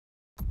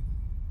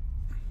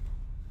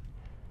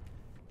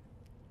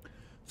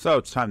So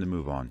it's time to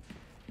move on.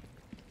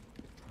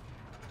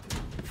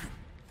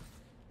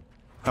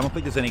 I don't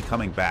think there's any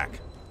coming back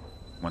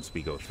once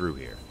we go through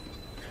here.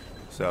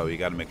 So you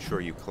got to make sure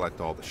you collect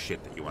all the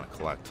shit that you want to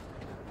collect.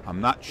 I'm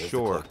not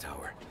sure. The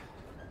Clocktower.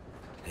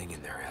 Hang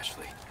in there,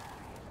 Ashley.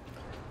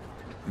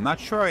 I'm not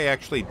sure I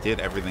actually did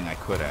everything I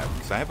could have,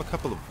 because I have a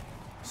couple of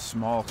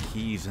small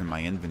keys in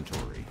my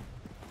inventory.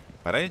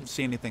 But I didn't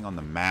see anything on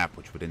the map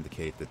which would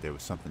indicate that there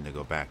was something to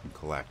go back and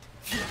collect.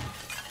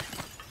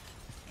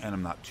 And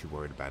I'm not too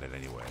worried about it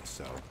anyway,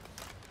 so I'm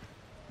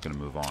gonna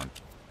move on.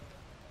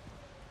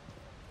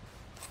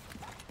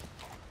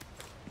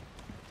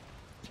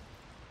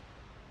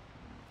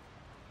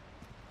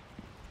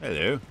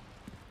 Hello.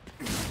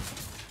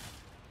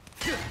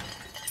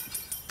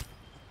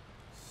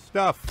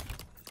 Stuff.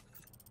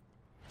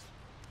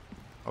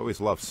 Always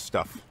love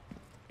stuff.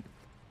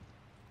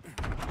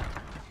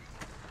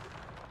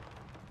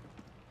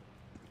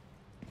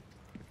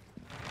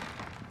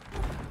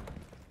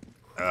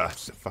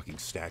 It's a fucking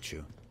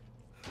statue.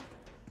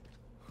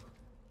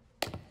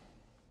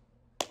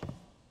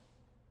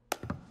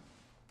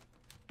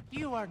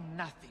 You are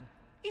nothing,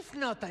 if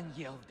not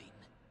unyielding,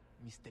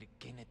 Mr.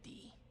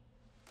 Kennedy.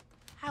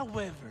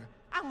 However,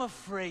 I'm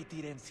afraid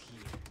it ends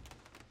here.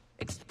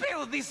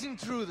 Expel this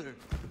intruder!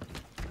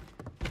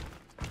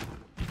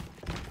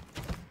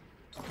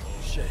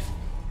 Shit.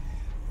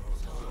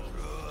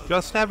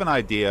 Just have an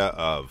idea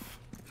of,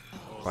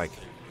 like,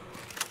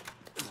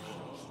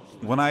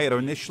 when I had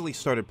initially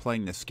started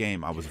playing this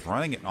game, I was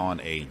running it on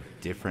a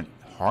different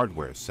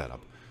hardware setup.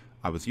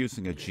 I was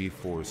using a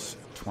GeForce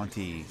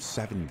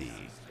 2070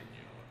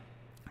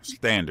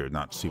 standard,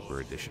 not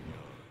Super Edition,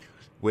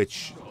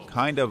 which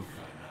kind of,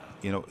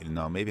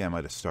 no, maybe I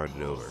might have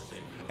started over.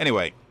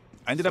 Anyway,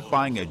 I ended up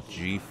buying a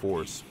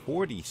GeForce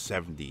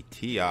 4070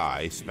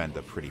 Ti, spent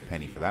a pretty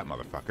penny for that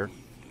motherfucker,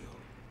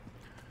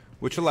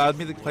 which allowed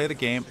me to play the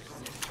game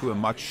to a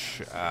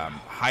much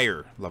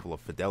higher level of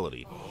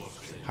fidelity,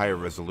 higher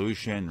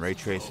resolution, ray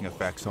tracing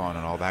effects on,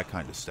 and all that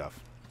kind of stuff.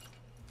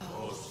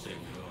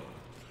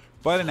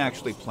 But in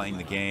actually playing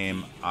the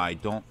game, I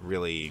don't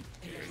really...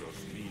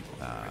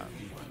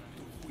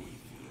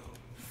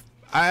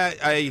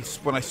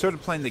 when I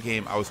started playing the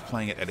game, I was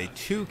playing it at a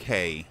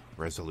 2K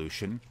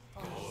resolution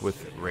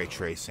with ray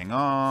tracing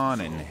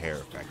on and hair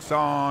effects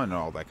on and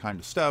all that kind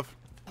of stuff.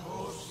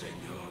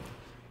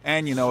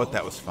 And you know what?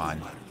 That was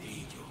fine.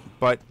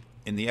 But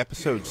in the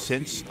episode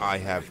since, I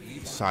have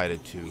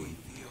decided to...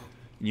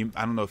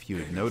 I don't know if you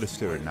have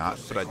noticed it or not,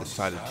 but I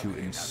decided to,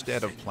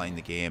 instead of playing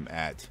the game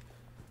at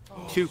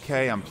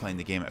 2K, I'm playing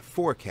the game at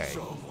 4K.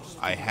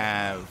 I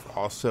have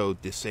also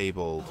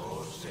disabled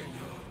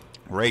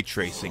ray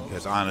tracing,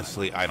 because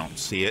honestly, I don't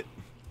see it.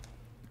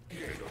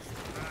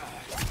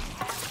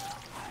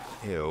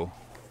 Ew.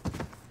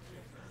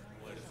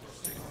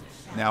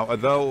 Now,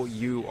 although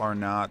you are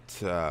not...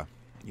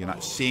 you're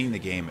not seeing the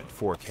game at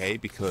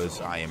 4K because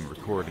I am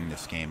recording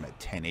this game at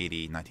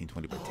 1080,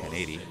 1920 by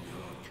 1080.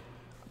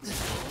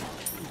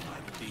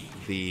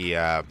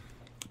 The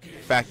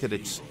fact that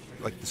it's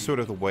like sort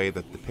of the way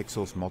that the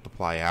pixels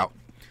multiply out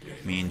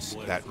means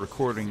that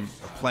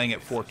playing at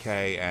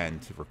 4K and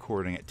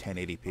recording at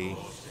 1080p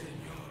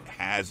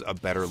has a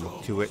better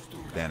look to it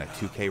than a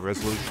 2K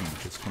resolution,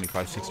 which is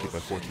 2560 by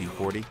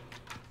 1440.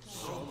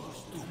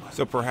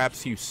 So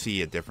perhaps you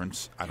see a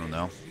difference. I don't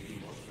know.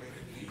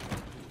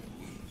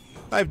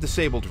 I've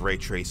disabled ray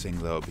tracing,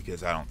 though,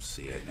 because I don't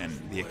see it, and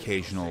the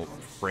occasional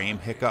frame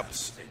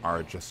hiccups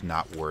are just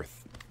not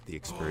worth the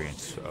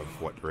experience of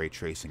what ray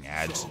tracing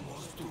adds.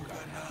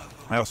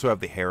 I also have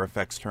the hair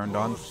effects turned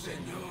on,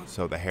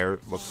 so the hair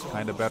looks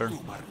kind of better.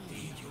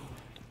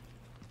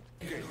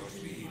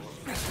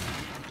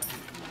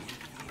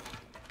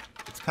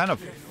 It's kind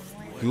of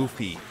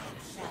goofy.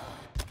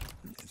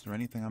 Is there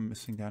anything I'm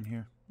missing down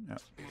here? No.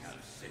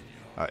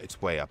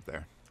 It's way up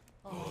there.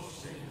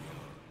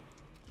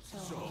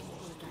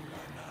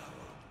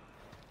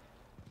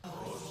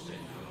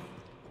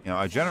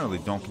 I generally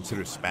don't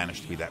consider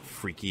Spanish to be that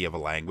freaky of a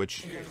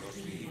language.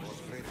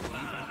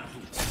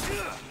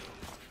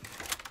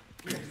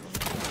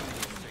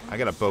 I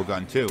got a bow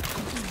gun too.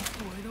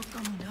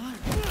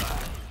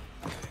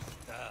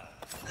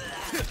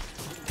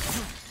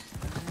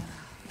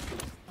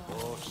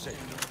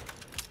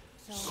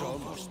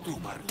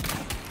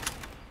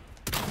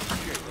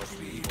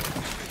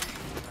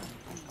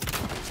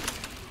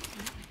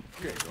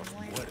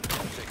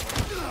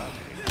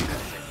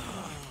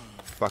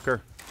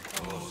 Fucker.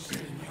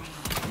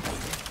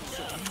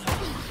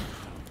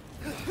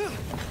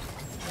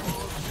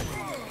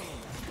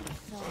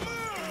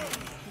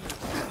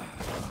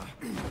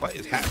 What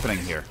is happening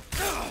here?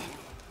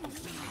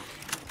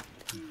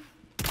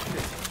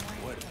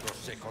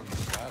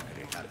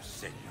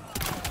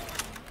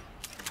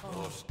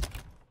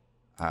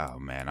 Oh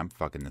man, I'm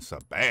fucking this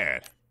up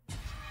bad.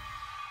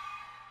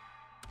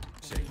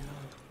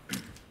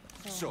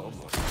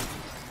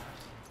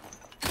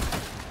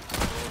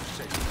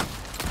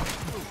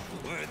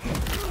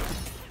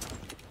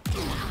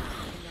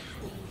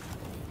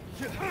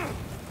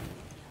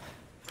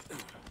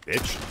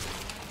 Bitch.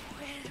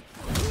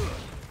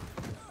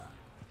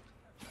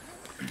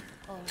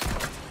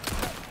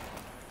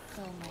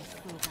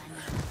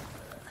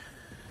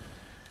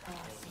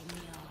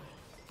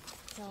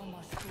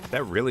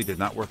 That really did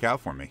not work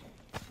out for me.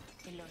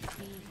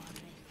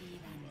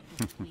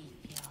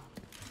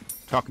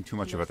 Talking too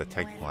much about the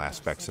technical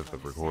aspects of the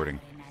recording.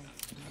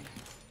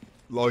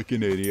 Like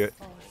an idiot.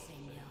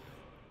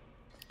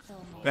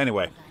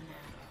 Anyway.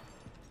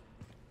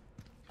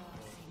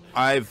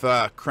 I've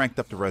cranked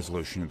up the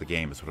resolution of the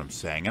game, is what I'm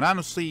saying. And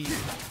honestly,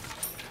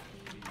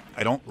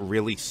 I don't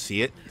really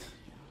see it.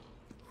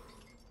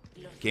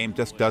 The game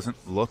just doesn't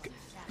look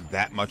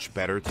that much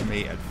better to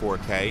me at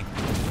 4K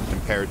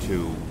compared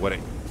to what it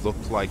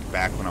looked like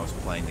back when I was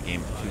playing the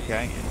game at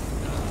 2K.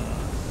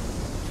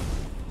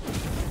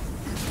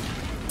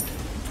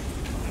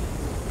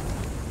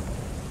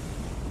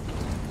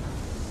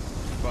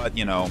 But,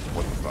 you know,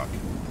 what the fuck?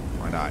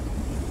 Why not?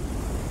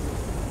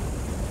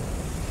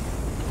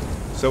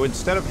 So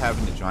instead of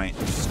having the giant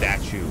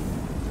statue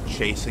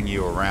chasing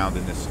you around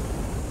in this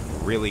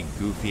really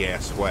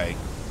goofy-ass way,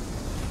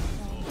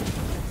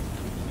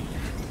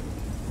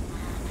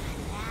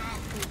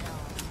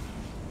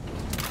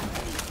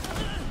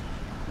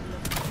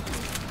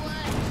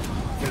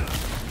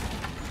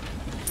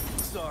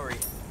 Sorry,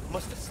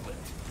 must have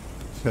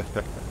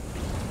slipped.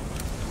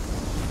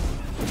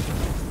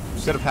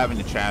 instead of having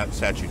the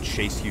statue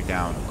chase you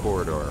down a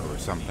corridor or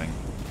something,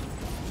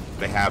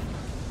 they have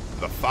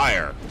the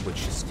fire,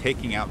 which is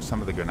taking out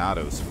some of the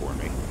granados for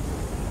me,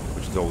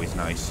 which is always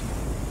nice.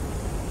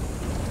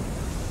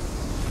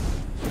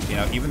 You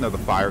know, even though the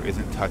fire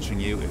isn't touching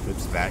you, if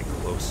it's that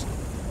close,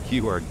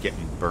 you are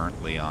getting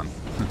burnt, Leon.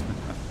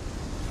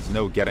 There's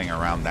no getting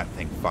around that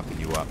thing fucking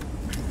you up.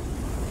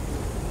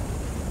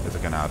 There's a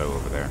granado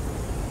over there.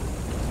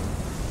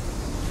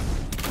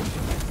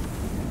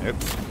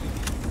 Oops.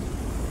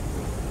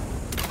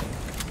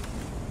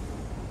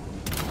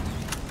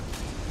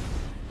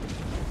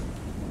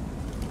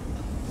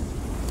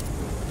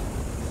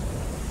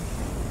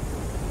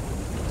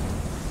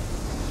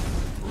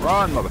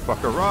 Run,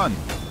 motherfucker, run!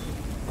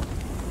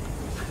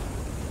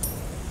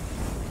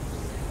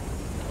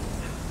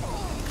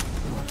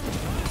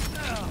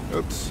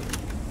 Oops.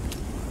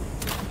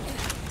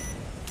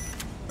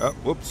 Oh,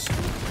 whoops.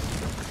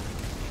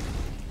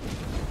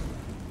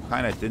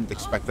 Kinda didn't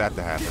expect that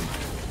to happen.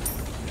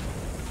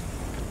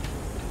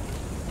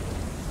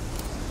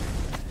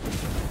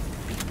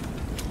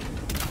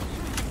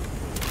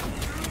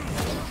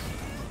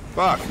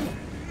 Fuck!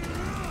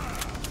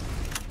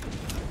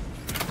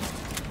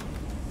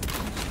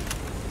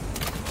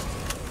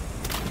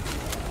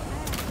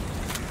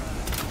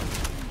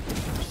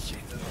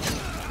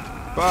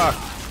 Fuck!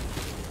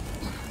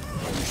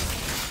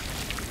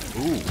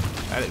 Ooh,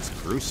 that is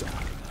gruesome.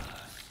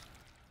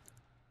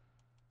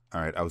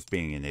 Alright, I was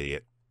being an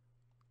idiot.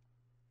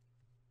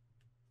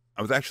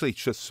 I was actually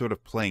just sort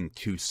of playing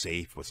too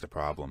safe was the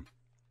problem.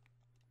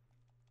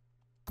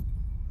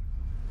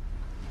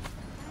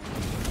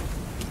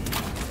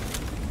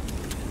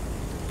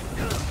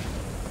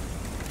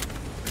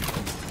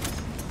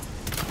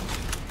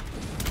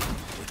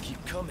 They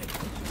keep coming.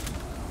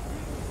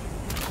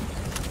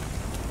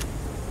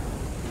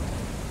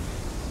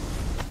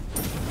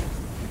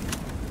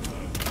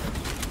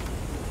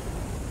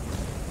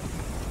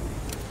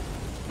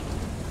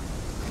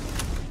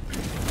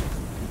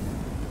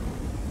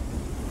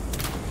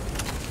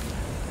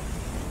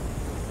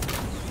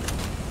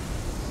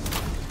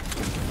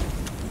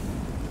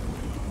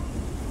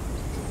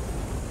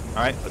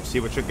 Alright, let's see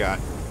what you got.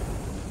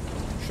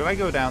 Should I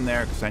go down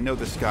there? Because I know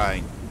this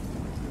guy...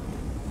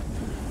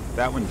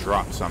 That one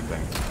dropped something.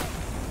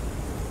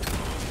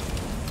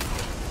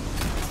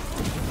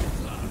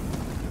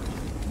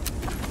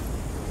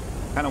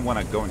 Kind of want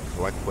to go and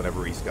collect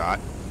whatever he's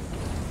got.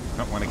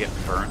 Don't want to get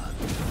burnt.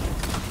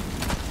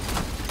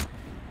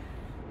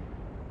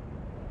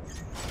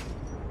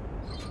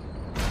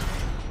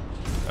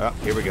 Oh,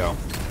 here we go.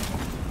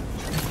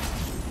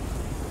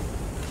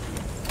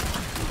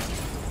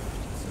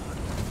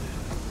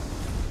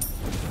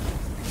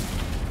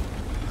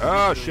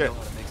 Oh, shit. Know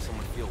how to make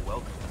someone feel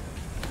welcome.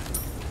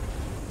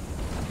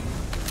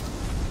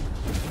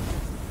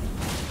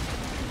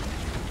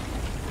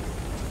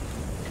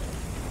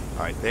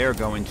 Alright, they're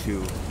going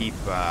to keep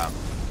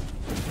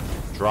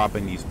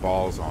dropping these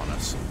balls on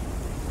us.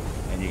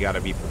 And you gotta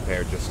be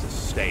prepared just to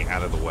stay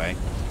out of the way.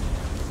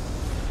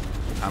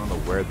 I don't know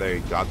where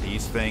they got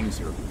these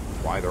things or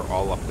why they're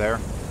all up there.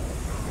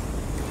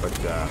 But,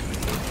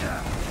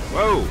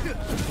 whoa!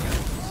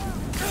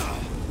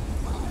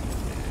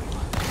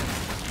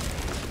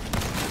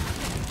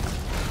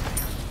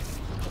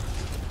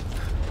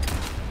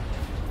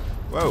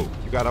 Whoa,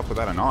 you got up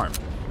without an arm.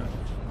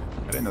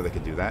 I didn't know they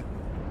could do that.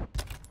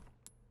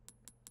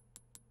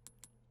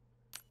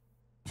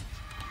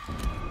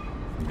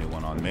 New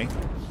one on me.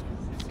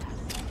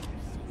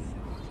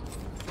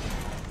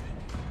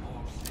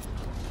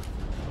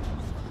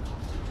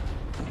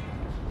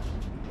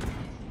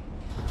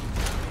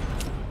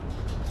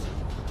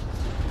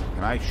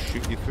 Can I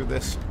shoot you through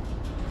this?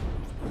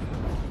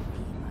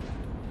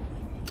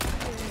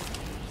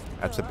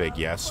 That's a big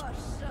yes.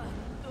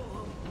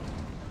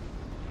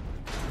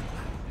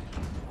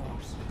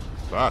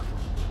 Fuck.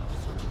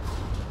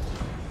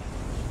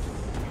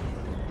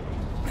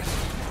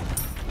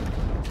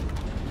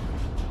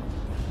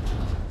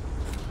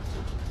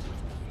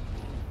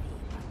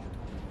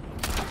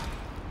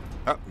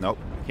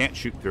 Can't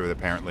shoot through it,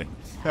 apparently.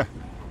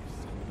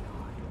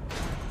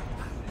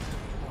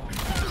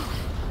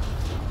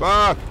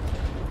 Fuck!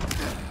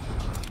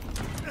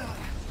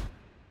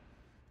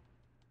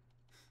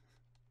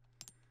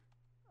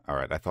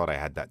 Alright, I thought I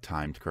had that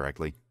timed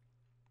correctly.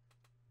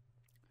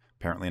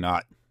 Apparently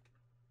not.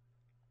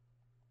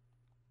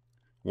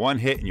 One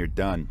hit and you're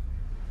done.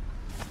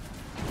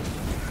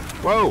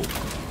 Whoa!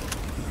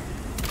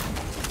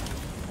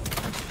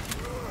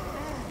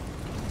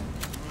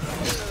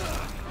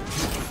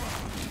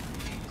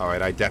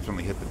 Alright, I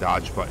definitely hit the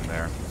dodge button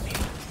there.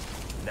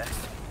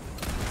 Next.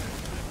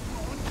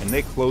 And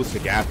they closed the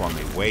gap on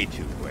me way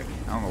too quick.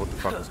 I don't know what the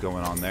fuck was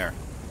going on there.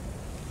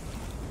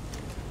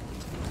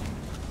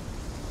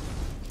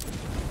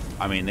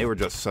 I mean, they were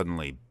just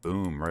suddenly,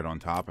 boom, right on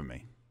top of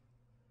me.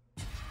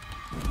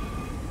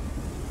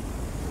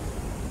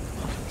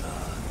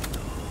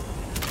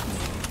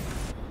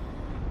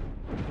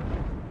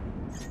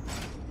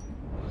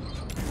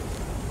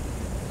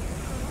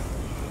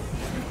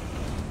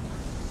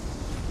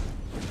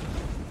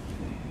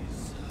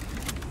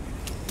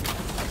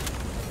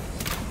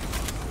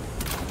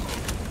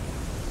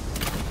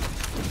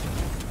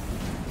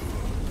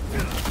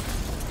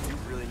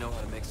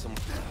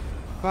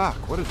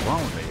 Fuck, what is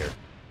wrong with me here?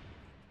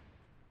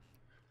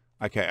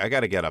 Okay, I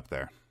gotta get up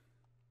there.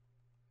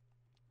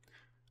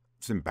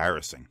 It's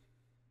embarrassing.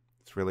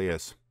 It really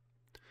is.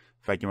 In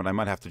fact, you know what? I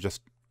might have to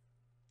just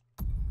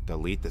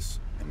delete this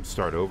and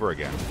start over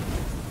again.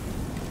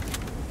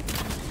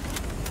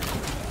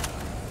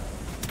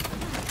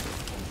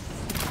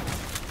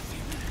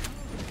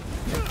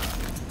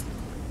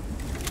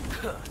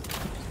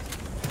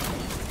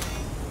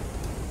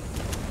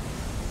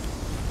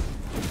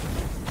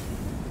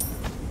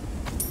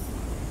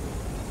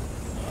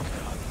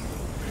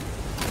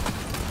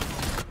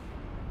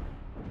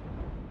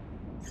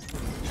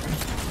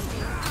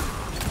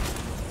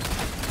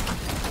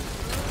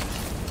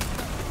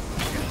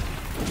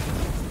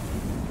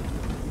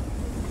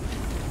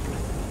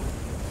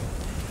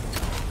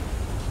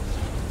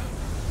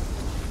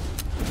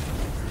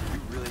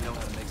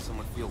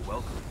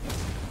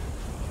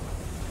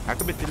 How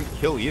come it didn't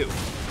kill you?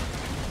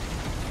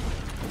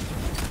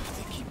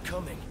 They keep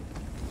coming.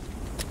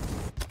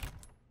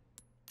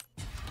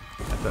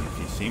 That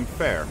doesn't seem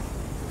fair.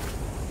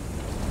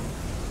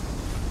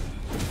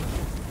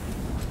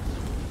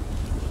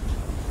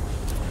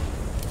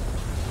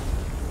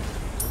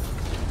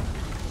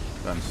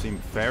 Doesn't seem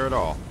fair at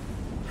all.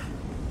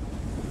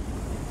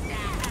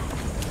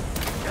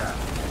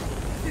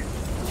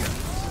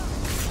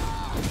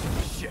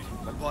 Shit,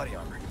 my body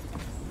armor.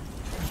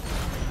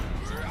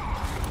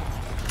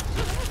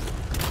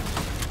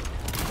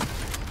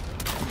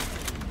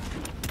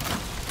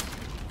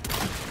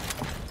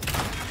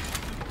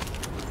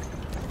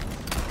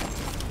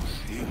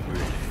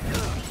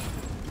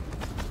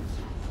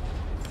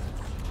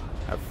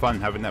 Have fun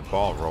having that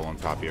ball roll on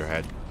top of your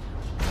head.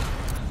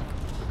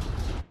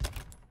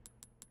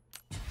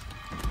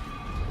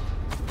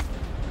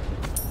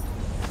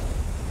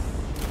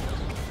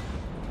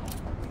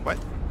 What?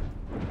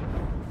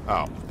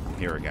 Oh, I'm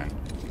here again.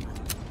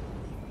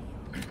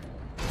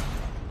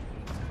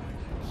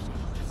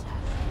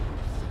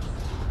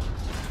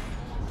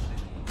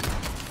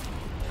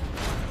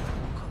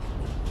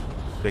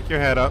 Stick your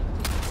head up.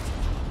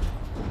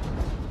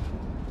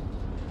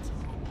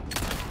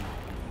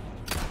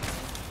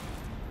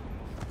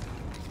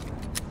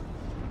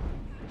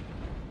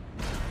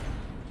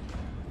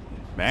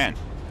 Man,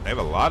 they have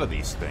a lot of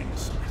these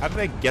things. How did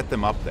I get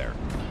them up there?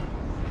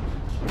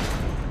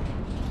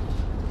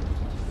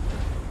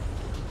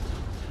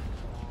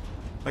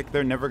 Like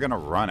they're never gonna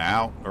run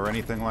out or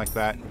anything like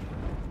that?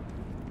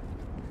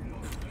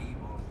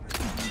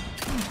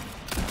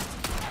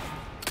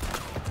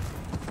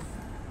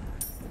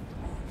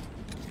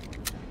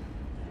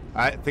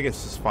 I think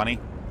it's just funny.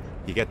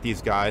 You get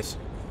these guys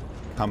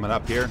coming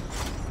up here,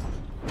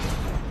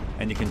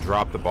 and you can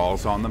drop the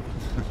balls on them.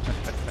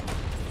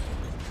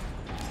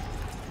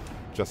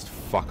 Just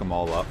fuck them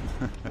all up.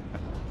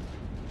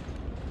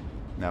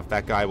 Now, if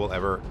that guy will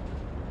ever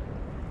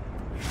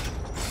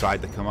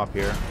decide to come up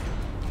here,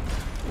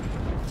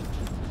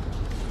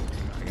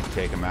 I can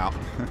take him out.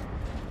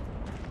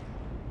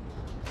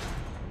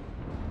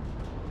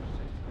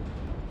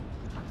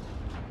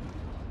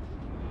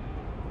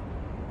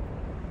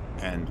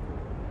 And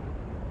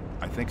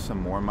I think some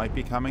more might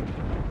be coming.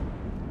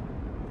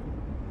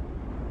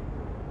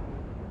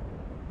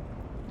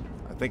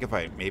 I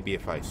think maybe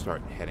if I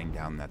start heading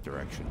down that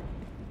direction,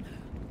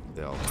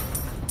 they'll...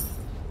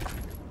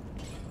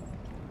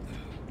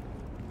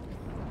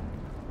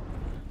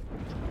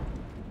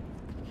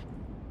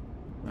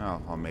 Oh,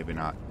 well, maybe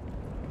not.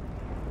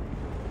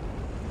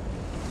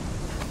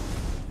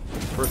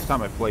 First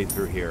time I played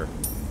through here,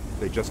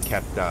 they just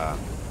kept,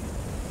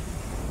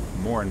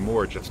 more and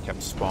more just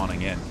kept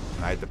spawning in.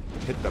 And I had to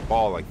hit the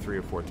ball like 3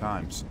 or 4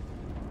 times.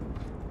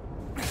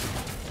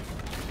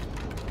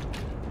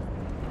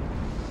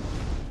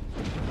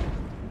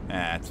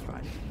 That's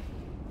fine.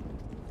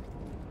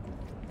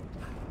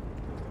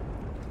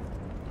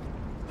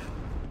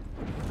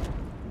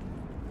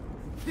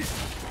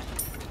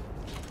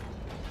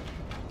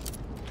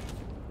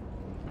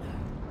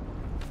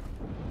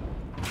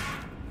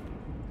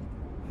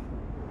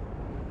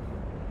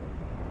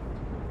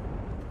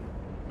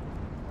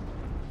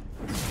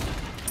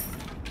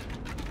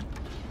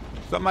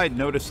 Something I'd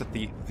noticed that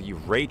the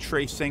ray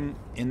tracing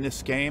in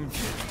this game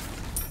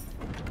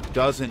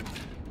doesn't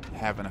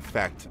have an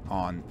effect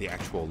on the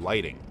actual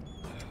lighting.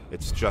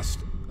 It's just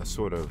a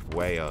sort of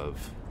way of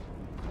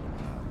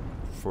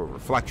for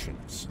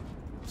reflections,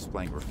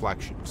 displaying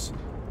reflections.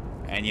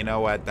 And you know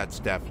what? That's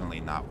definitely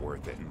not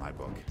worth it in my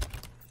book.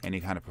 Any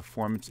kind of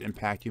performance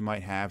impact you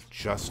might have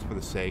just for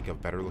the sake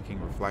of better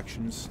looking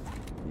reflections?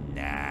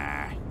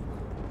 Nah.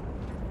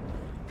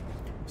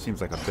 Seems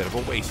like a bit of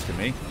a waste to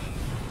me.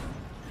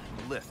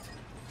 Lift.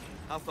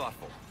 How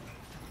thoughtful.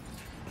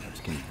 It's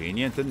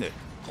convenient, isn't it?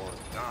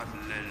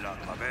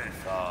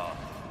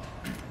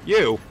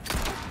 You?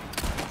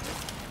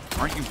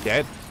 Aren't you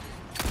dead?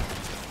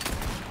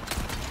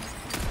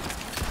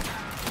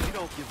 You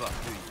don't give up,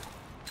 do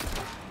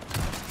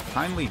you?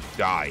 Kindly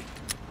die.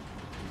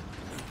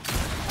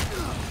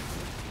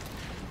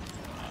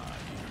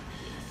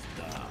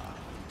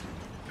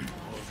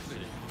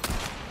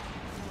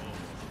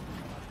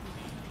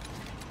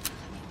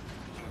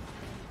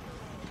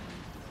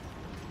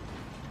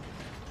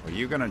 Are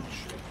you gonna...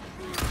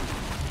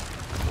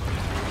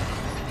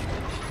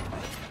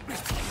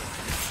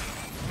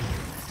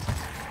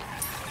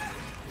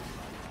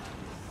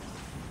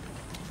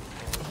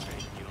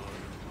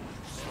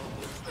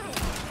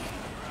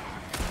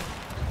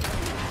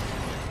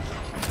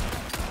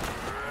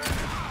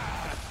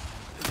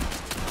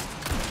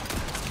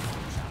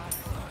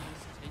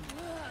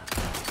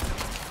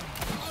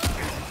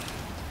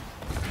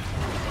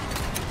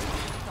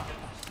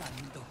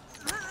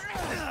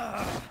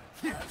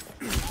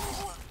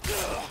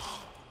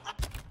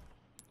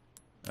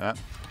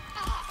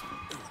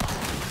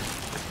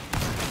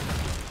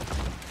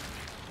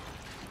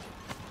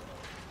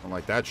 Don't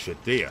like that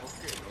shit, do you?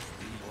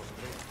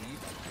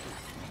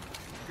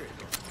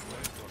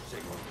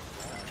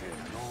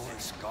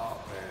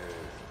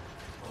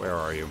 Where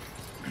are you?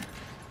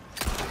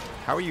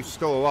 How are you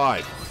still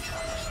alive?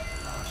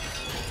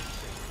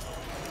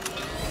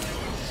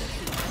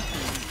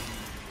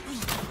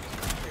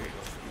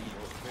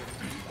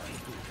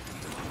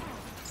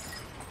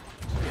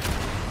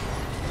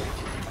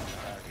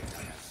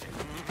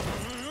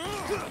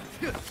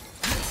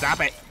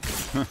 Stop it!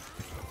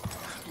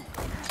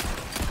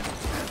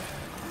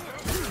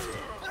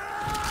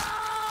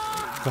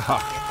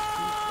 Fuck.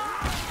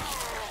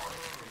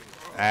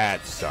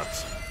 That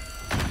sucks.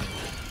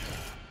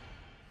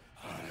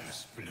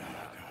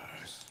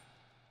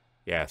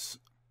 Yes.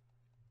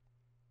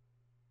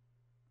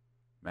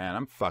 Man,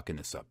 I'm fucking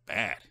this up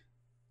bad.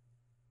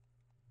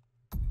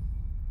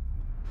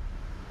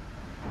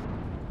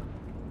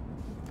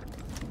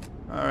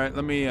 Alright,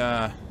 let me,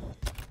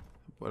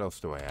 what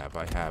else do I have?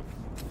 I have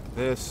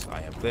this,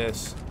 I have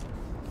this.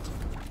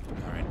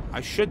 Alright,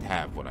 I should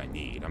have what I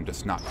need. I'm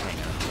just not paying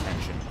enough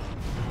attention.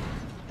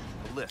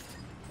 Lift.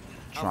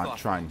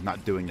 Trying,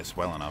 not doing this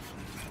well enough.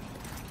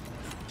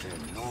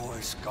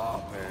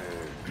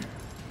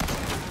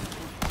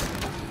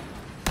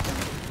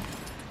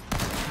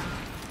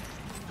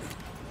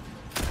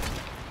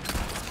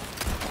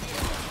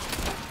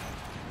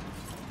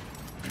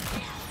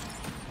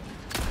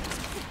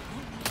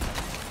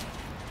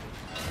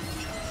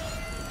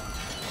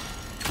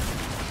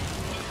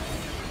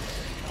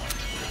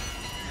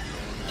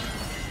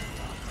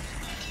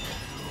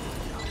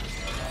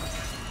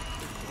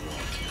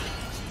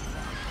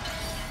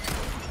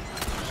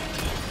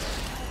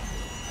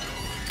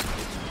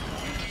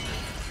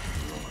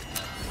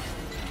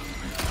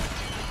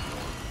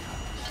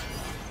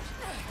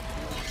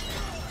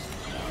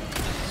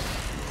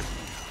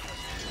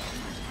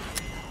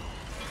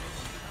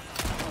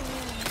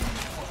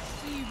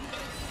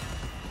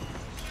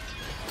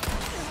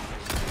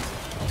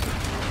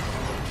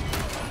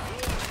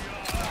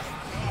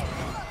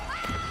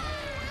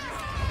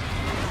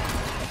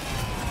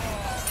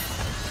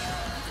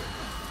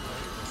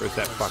 Where's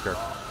that fucker?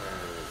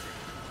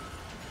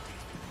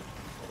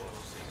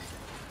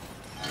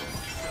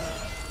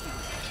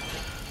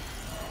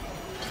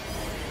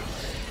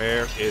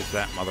 Where is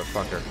that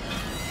motherfucker?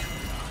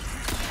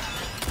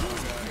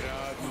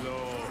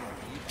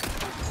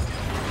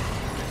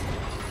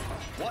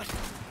 What?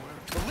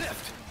 The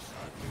lift!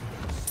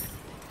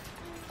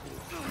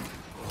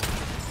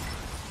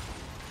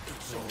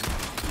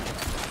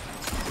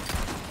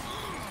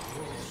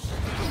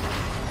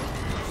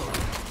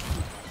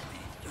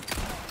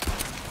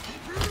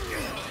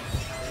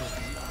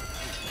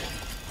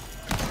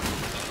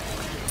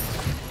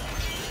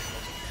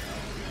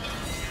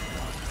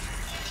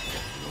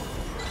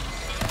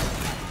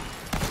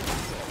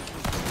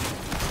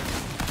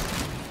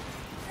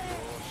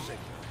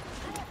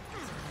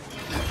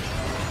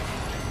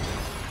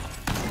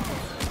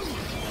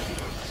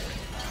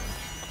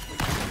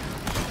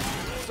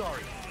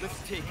 Sorry, let's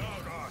take it.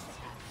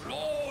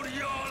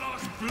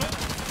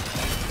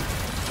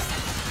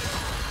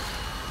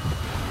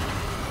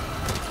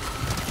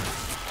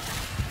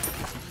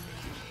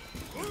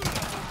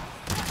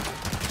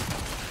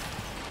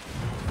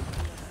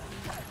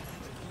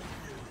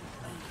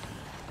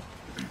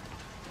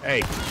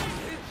 Hey,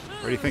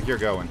 where do you think you're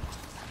going?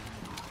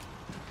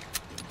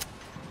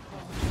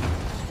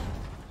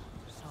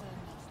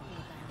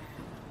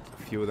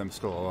 few of them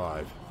still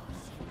alive.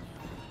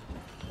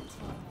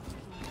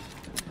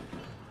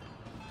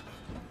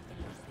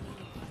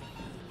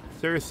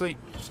 Seriously?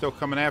 Still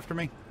coming after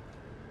me?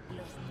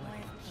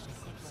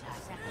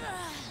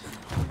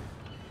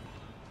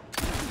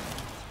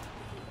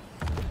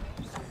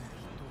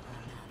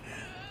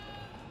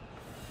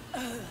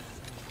 I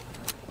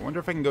wonder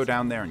if I can go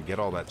down there and get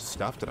all that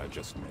stuff that I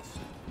just missed.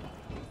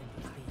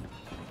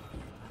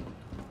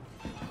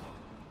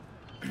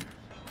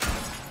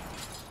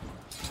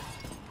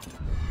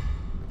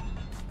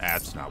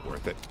 That's not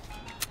worth it.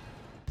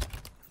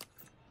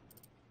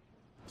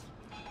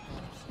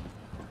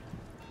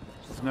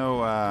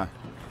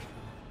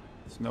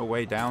 There's no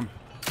way down.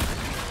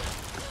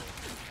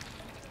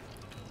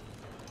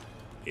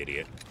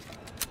 Idiot.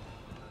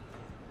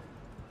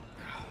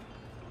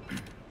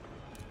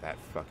 That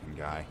fucking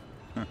guy.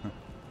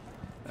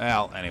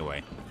 Well,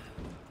 anyway.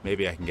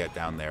 Maybe I can get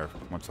down there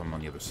once I'm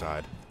on the other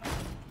side.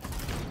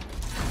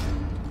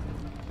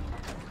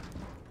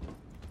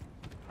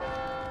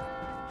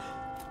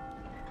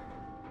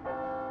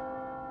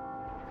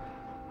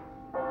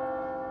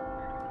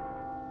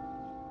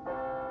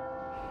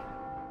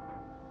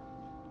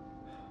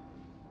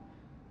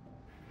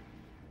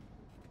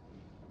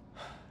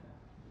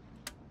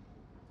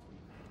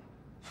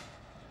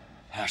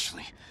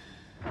 Ashley.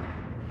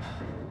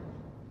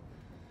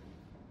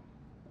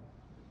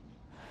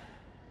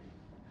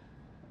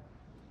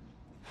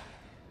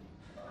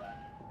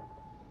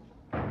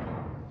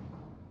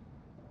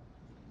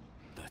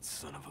 That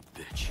son of a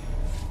bitch.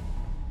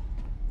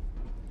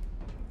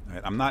 All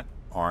right, I'm not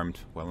armed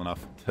well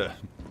enough to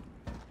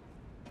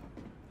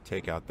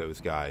take out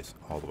those guys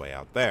all the way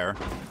out there.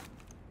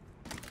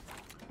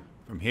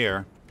 From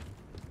here.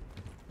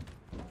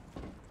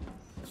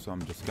 So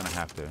I'm just gonna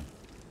have to.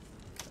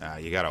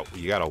 You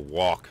gotta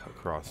walk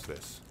across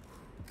this,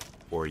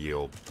 or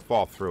you'll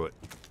fall through it.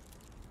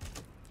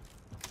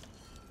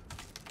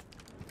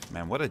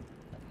 Man, what a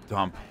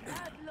dump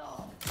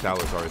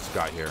Salazar's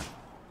got here.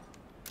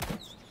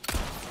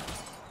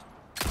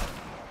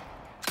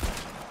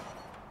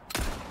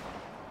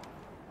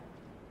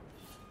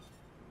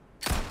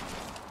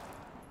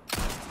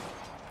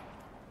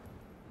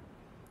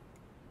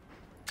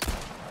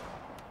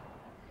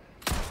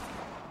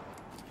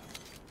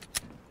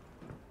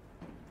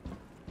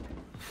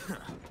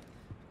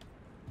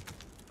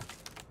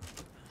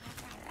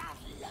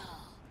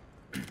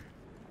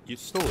 You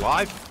still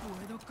alive?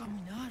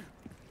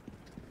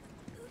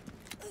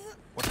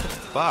 What the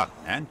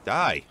fuck, man?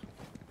 Die.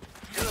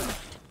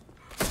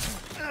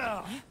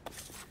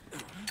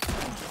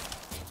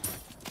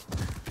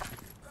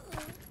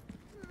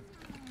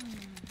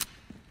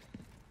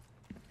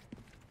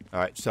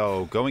 Alright,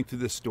 so going through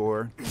this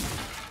door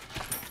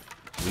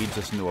leads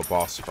us into a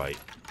boss fight.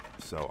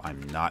 So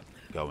I'm not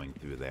going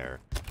through there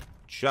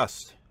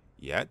just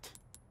yet.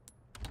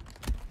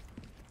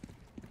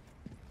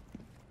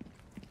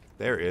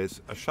 There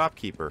is a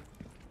shopkeeper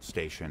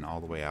station all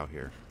the way out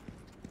here.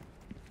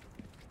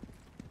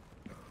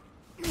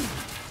 You have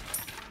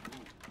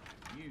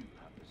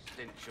a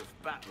stench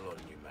of battle on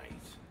you,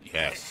 mate.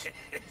 Yes,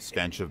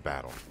 stench of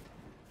battle.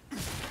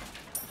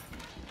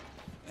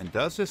 And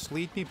does this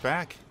lead me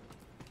back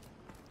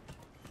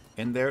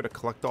in there to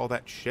collect all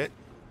that shit?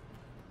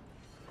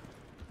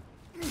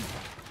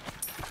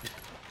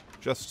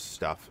 Just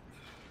stuff.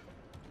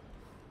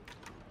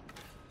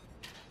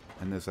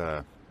 And there's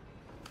a...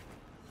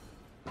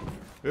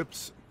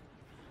 Oops.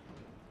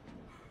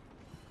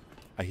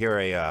 I hear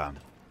a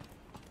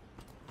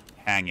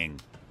hanging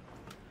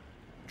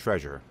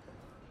treasure.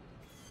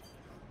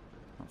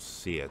 I don't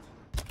see it.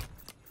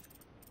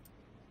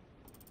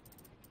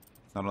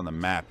 It's not on the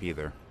map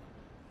either.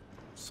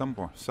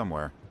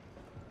 Somewhere.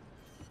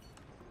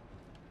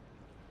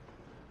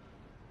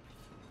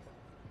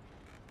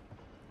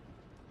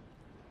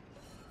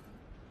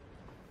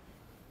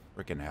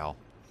 Frickin' hell.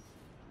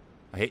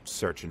 I hate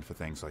searching for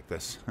things like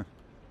this.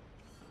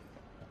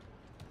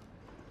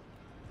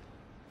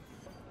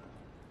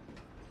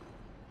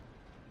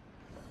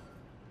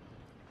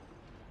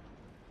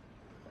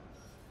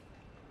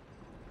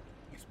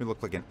 Makes me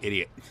look like an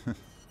idiot.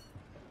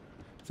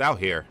 It's out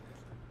here.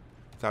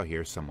 It's out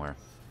here somewhere.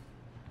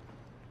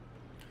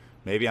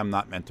 Maybe I'm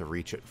not meant to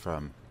reach it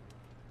from...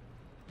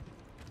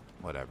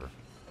 Whatever.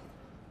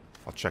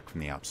 I'll check from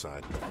the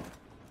outside.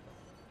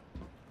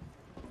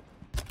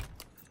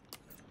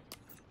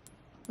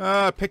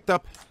 Picked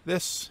up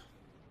this.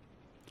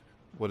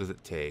 What does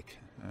it take?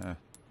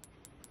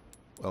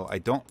 Well,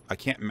 I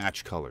can't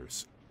match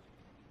colors.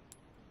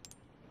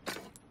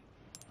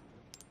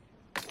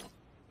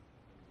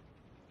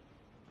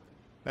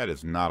 That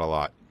is not a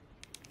lot.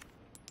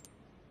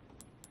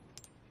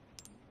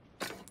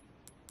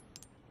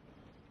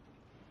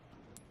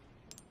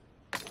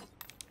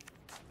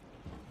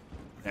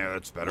 Yeah,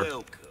 that's better.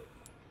 Welcome.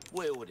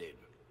 Well then,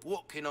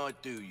 what can I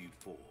do you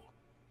for?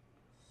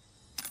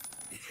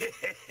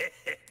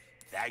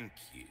 Thank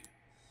you.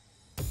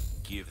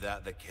 Give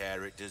that the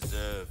care it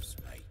deserves,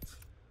 mate.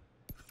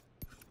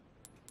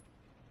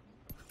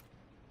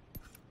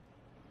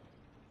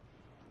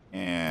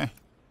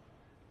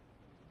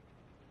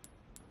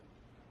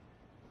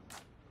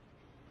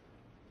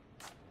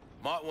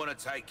 Might want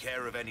to take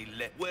care of any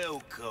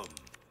Welcome.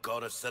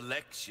 Got a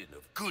selection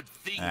of good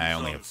things I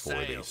only on have 4 of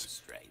sale, these.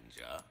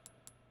 stranger.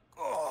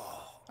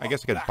 Oh, I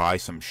guess I could buy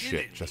some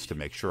killing shit just to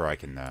make sure I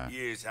can,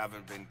 Years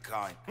haven't been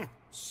kind.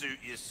 Suit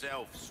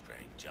yourself,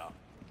 stranger.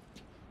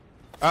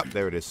 Oh,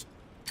 there it is.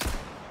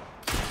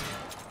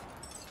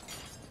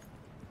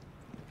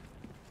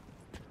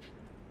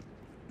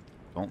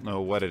 Don't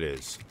know what it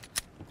is.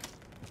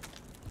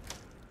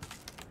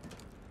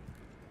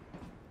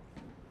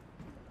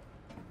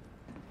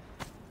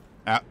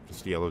 Ah,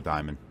 just yellow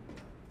diamond.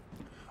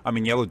 I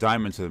mean, yellow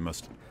diamonds are the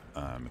most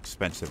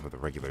expensive of the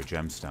regular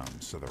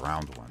gemstones, so the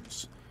round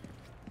ones.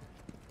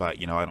 But,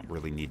 you know, I don't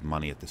really need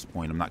money at this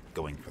point. I'm not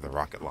going for the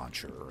rocket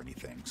launcher or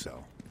anything,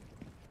 so.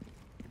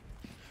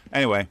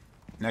 Anyway,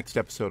 next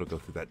episode I'll go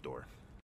through that door.